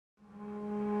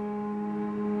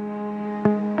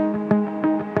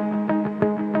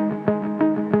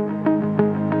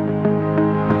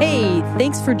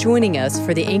Thanks for joining us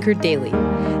for the Anchored Daily.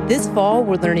 This fall,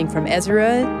 we're learning from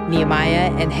Ezra, Nehemiah,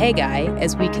 and Haggai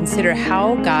as we consider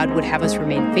how God would have us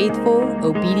remain faithful,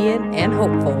 obedient, and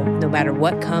hopeful no matter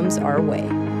what comes our way.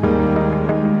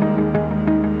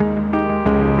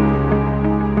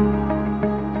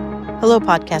 Hello,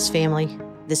 podcast family.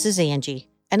 This is Angie,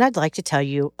 and I'd like to tell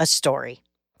you a story.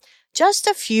 Just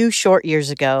a few short years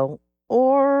ago,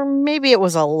 or maybe it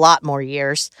was a lot more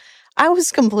years, I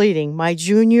was completing my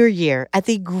junior year at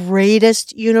the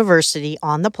greatest university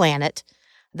on the planet.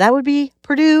 That would be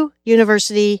Purdue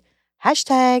University,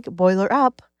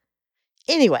 #BoilerUp.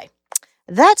 Anyway,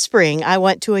 that spring I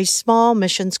went to a small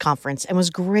missions conference and was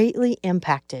greatly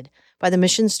impacted by the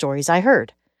mission stories I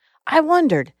heard. I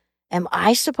wondered, am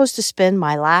I supposed to spend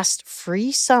my last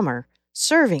free summer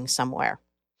serving somewhere?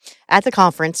 At the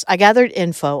conference, I gathered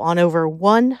info on over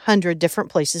 100 different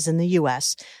places in the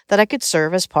U.S. that I could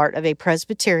serve as part of a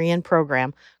Presbyterian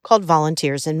program called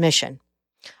Volunteers in Mission.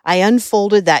 I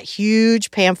unfolded that huge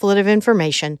pamphlet of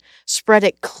information, spread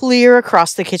it clear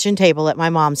across the kitchen table at my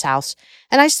mom's house,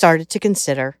 and I started to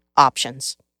consider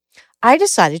options. I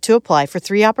decided to apply for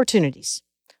 3 opportunities,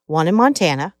 one in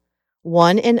Montana,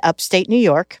 one in upstate New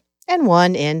York, and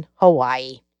one in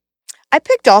Hawaii. I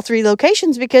picked all 3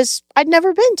 locations because I'd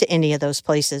never been to any of those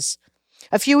places.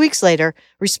 A few weeks later,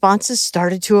 responses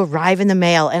started to arrive in the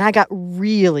mail, and I got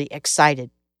really excited.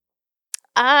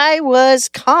 I was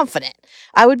confident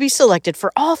I would be selected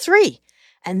for all 3,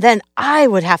 and then I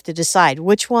would have to decide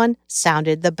which one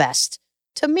sounded the best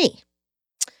to me.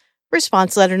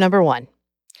 Response letter number 1.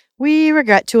 We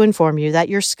regret to inform you that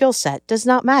your skill set does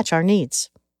not match our needs.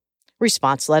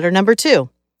 Response letter number 2.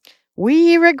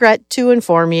 We regret to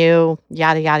inform you,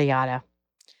 yada, yada, yada.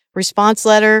 Response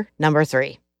letter number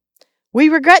 3. We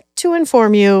regret to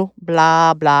inform you,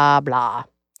 blah, blah, blah.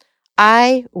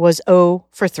 I was 0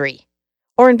 for 3.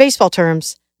 Or in baseball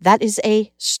terms, that is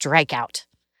a strikeout.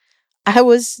 I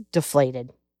was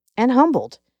deflated and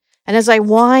humbled. And as I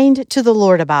whined to the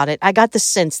Lord about it, I got the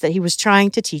sense that He was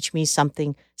trying to teach me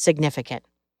something significant.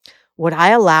 Would I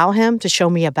allow Him to show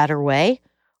me a better way?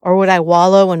 Or would I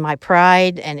wallow in my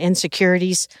pride and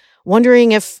insecurities,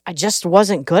 wondering if I just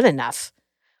wasn't good enough?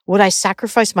 Would I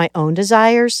sacrifice my own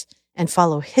desires and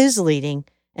follow His leading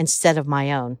instead of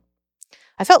my own?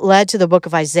 I felt led to the book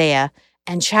of Isaiah,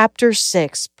 and chapter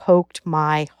 6 poked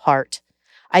my heart.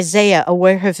 Isaiah,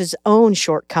 aware of his own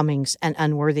shortcomings and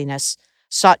unworthiness,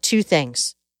 sought 2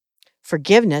 things: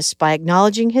 forgiveness by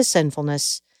acknowledging his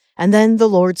sinfulness, and then the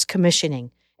Lord's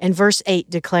commissioning, in verse 8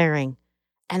 declaring,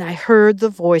 "And I heard the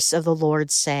voice of the Lord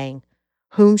saying,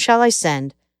 Whom shall I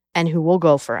send, and who will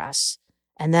go for us?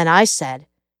 And then I said,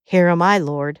 Here am I,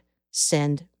 Lord,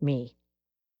 send me."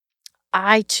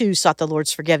 I too sought the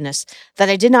Lord's forgiveness, that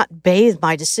I did not bathe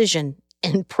my decision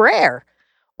in prayer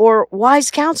or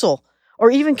wise counsel, or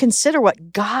even consider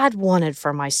what God wanted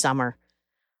for my summer.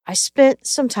 I spent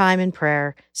some time in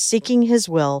prayer, seeking His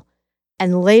will,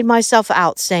 and laid myself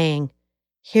out saying,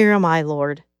 Here am I,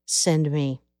 Lord, send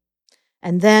me.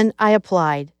 And then I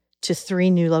applied to 3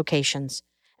 new locations,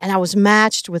 and I was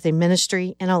matched with a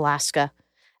ministry in Alaska.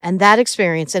 And that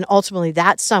experience, and ultimately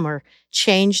that summer,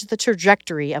 changed the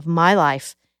trajectory of my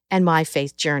life and my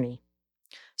faith journey.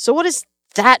 So what does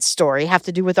that story have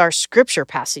to do with our scripture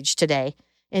passage today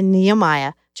in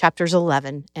Nehemiah chapters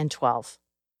 11 and 12?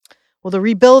 Well, the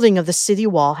rebuilding of the city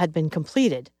wall had been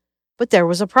completed, but there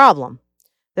was a problem.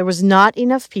 There was not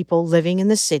enough people living in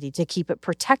the city to keep it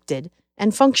protected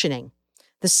and functioning.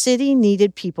 The city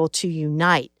needed people to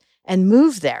unite and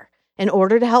move there in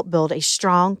order to help build a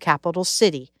strong capital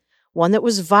city, one that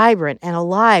was vibrant and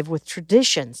alive with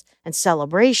traditions and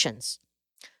celebrations.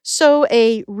 So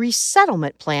a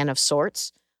resettlement plan of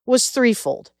sorts was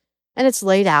threefold, and it's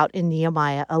laid out in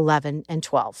Nehemiah 11 and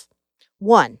 12.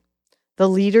 1, the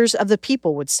leaders of the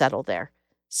people would settle there,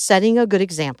 setting a good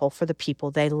example for the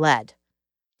people they led.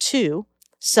 2,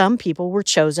 some people were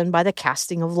chosen by the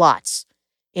casting of lots.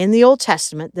 In the Old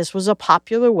Testament, this was a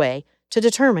popular way to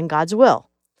determine God's will,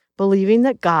 believing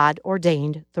that God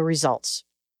ordained the results.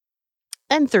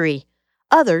 And 3,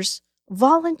 others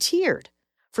volunteered.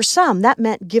 For some, that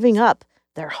meant giving up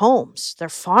their homes, their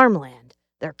farmland,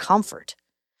 their comfort.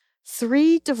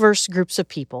 3 diverse groups of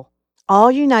people,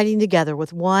 all uniting together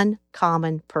with one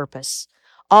common purpose.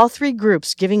 All 3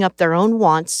 groups giving up their own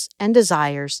wants and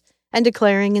desires and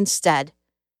declaring instead,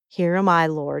 Here am I,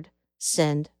 Lord,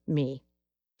 send me.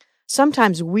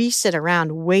 Sometimes we sit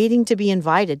around waiting to be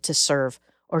invited to serve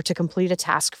or to complete a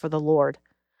task for the Lord.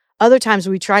 Other times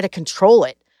we try to control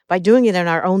it by doing it in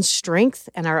our own strength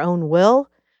and our own will,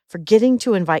 forgetting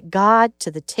to invite God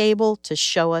to the table to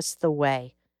show us the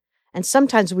way. And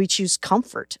sometimes we choose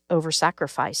comfort over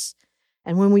sacrifice.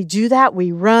 And when we do that,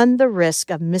 we run the risk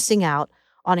of missing out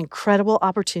on incredible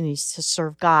opportunities to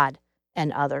serve God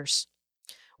and others.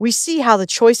 We see how the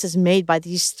choices made by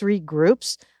these three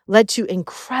groups led to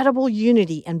incredible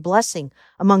unity and blessing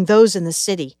among those in the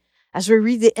city as we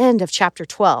read the end of chapter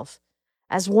 12.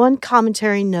 As one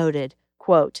commentary noted,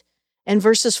 quote, in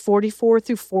verses 44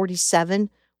 through 47,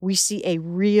 we see a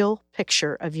real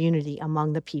picture of unity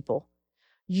among the people.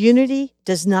 Unity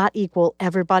does not equal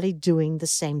everybody doing the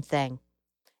same thing.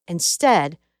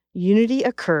 Instead, unity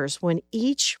occurs when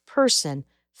each person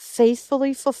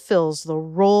faithfully fulfills the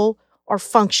role or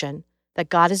function that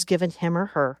God has given him or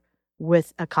her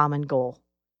with a common goal,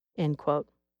 end quote.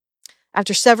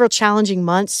 After several challenging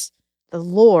months, the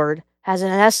Lord has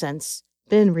in essence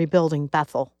been rebuilding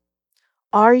Bethel.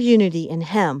 Our unity in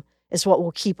him is what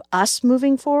will keep us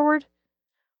moving forward.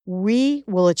 We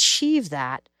will achieve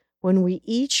that when we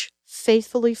each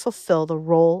faithfully fulfill the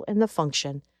role and the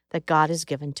function that God has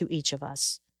given to each of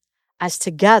us. As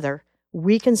together,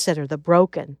 we consider the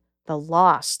broken, the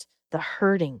lost, the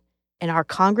hurting in our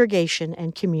congregation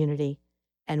and community,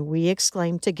 and we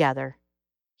exclaim together,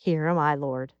 "Here am I,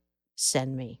 Lord,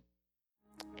 send me."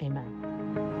 Amen.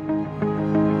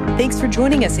 Thanks for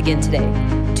joining us again today.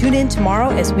 Tune in tomorrow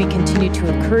as we continue to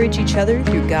encourage each other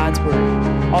through God's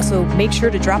Word. Also, make sure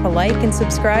to drop a like and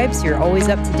subscribe so you're always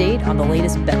up to date on the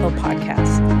latest Bethel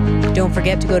podcasts. Don't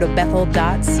forget to go to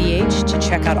bethel.ch to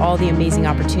check out all the amazing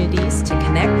opportunities to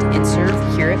connect and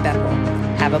serve here at Bethel.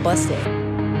 Have a blessed day.